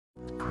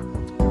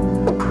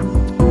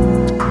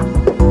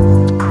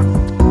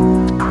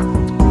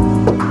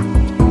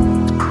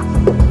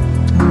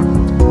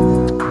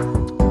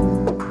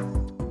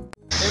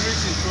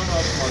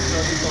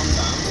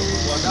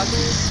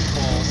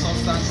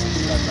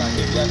are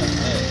heavier than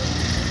air.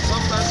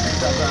 Substances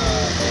that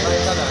are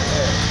lighter than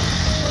air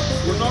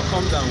will not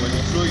come down when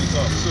you throw it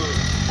up. So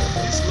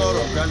this law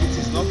of gravity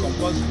is not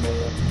compulsory.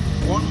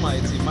 One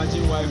might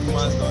imagine why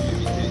humans don't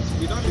levitate.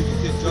 We don't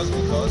levitate just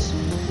because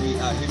we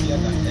are heavier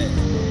than air.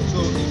 So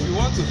if you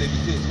want to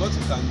levitate, what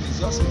you can do is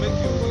just make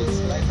your weight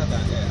lighter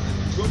than air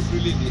and go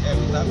freely in the air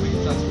without being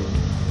transport.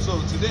 So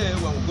today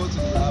when we go to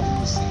the lab,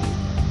 we'll see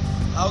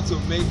how to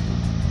make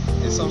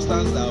a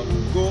substance that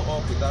will go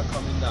up without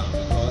coming down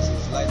because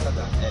it's lighter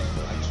than air.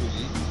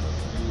 Actually,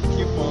 you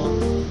keep on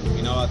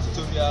in our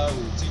tutorial.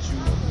 We'll teach you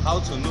how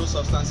to know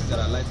substances that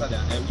are lighter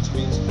than air, which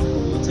means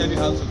we'll tell you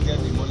how to get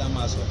the molar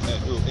mass of air.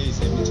 Though air is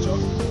a mixture,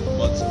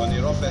 but on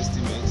a rough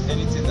estimate,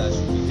 anything that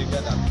should be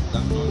heavier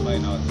than known by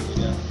in our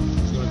tutorial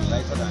is going to be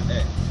lighter than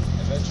air.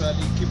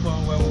 Eventually, keep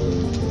on when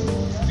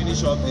we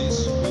finish up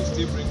this, we'll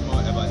still bring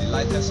more about the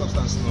lightest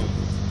substance known,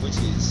 which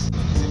is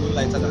even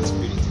lighter than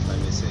spirit, if I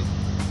may say.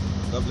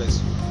 God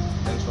bless you.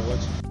 Thanks for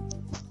watching.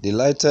 The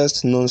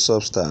lightest known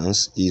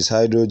substance is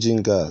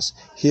hydrogen gas.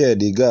 Here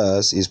the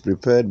gas is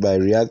prepared by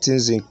reacting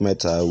zinc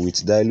metal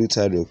with dilute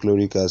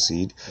hydrochloric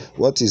acid.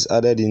 What is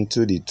added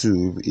into the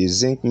tube is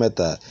zinc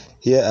metal.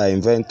 Here I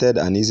invented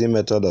an easy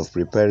method of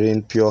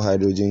preparing pure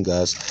hydrogen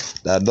gas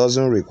that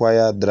doesn't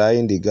require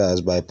drying the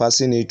gas by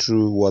passing it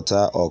through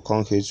water or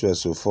concrete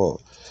H2SO4.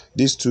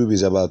 This tube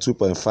is about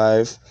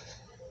 2.5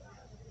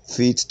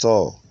 feet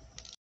tall.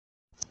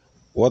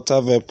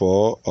 Water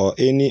vapor or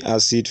any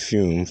acid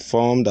fume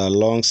formed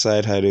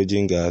alongside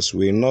hydrogen gas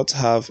will not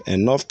have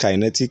enough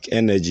kinetic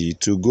energy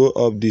to go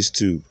up this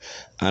tube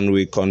and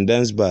will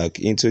condense back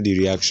into the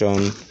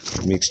reaction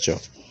mixture.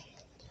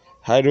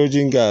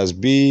 Hydrogen gas,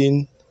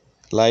 being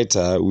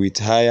lighter with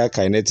higher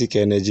kinetic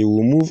energy,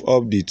 will move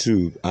up the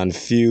tube and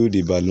fill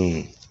the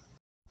balloon.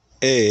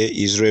 Air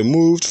is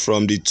removed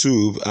from the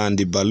tube and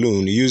the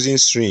balloon using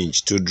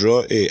syringe to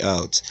draw air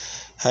out.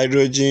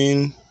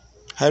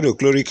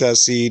 Hydrochloric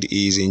acid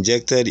is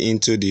injected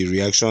into the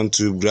reaction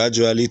tube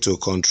gradually to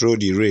control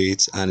the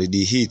rate and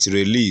the heat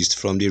released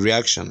from the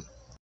reaction.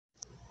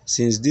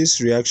 Since this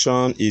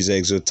reaction is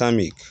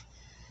exothermic,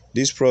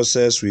 this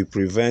process will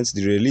prevent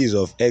the release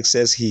of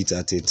excess heat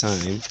at a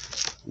time,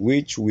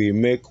 which will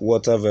make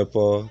water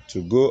vapor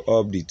to go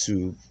up the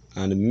tube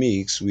and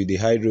mix with the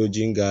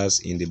hydrogen gas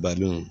in the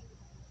balloon.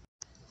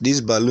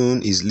 This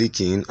balloon is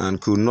leaking and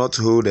could not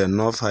hold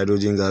enough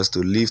hydrogen gas to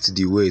lift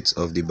the weight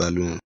of the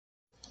balloon.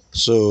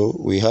 So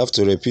we have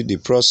to repeat the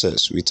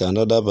process with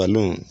another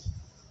balloon.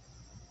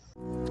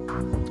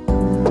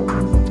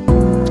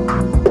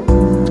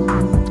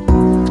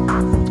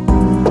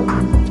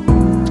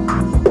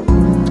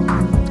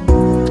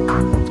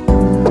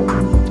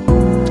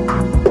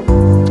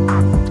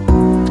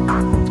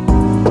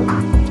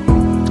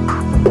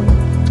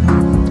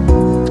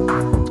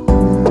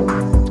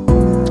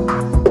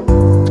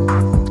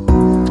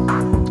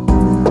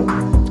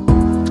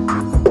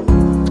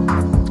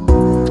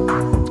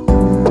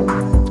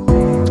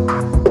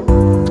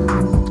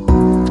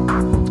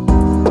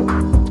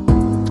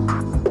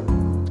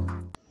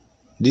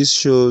 This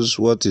shows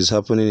what is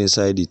happening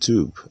inside the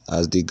tube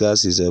as the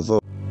gas is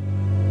evolved.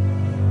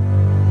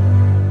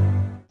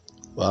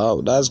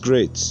 Wow, that's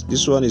great.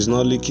 This one is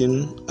not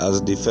leaking as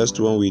the first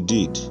one we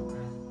did,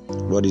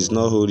 but it's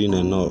not holding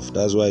enough.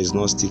 That's why it's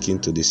not sticking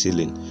to the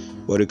ceiling.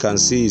 But you can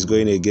see it's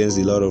going against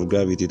the law of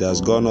gravity. It has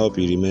gone up,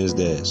 it remains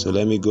there. So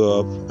let me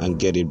go up and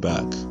get it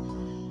back.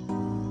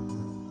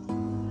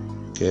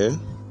 Okay,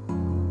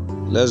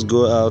 let's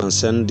go out and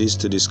send this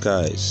to the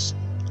skies.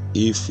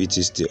 If it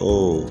is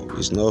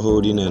it's not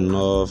holding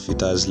enough,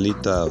 it has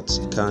leaked out,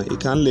 it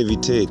can't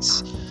levitate.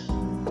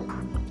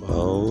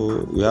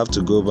 Oh, we have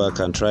to go back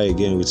and try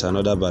again with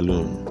another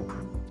balloon.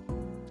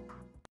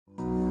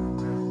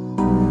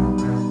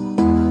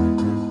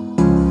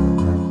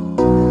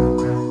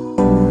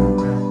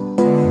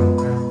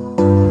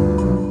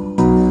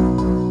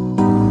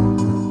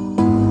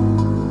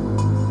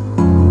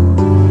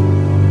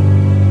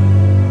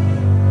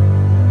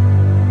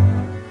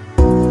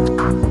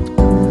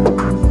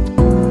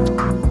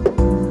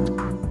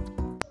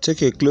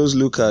 Take a close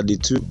look at the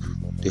tube.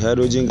 The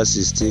hydrogen gas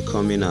is still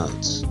coming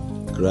out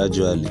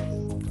gradually.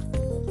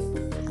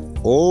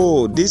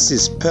 Oh, this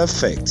is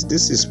perfect.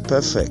 This is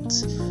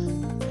perfect.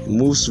 It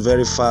moves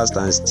very fast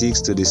and sticks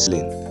to the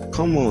ceiling.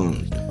 Come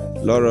on.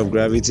 Law of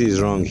gravity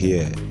is wrong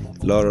here.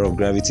 Law of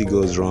gravity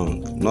goes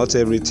wrong. Not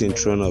everything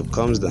thrown up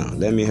comes down.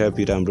 Let me help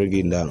it and bring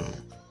it down.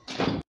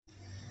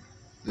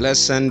 Let's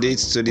send it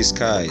to the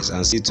skies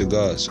and see to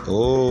God's.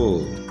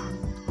 Oh,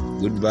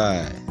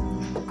 goodbye.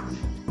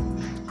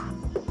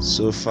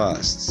 So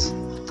fast.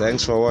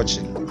 Thanks for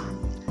watching.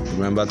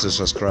 Remember to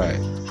subscribe.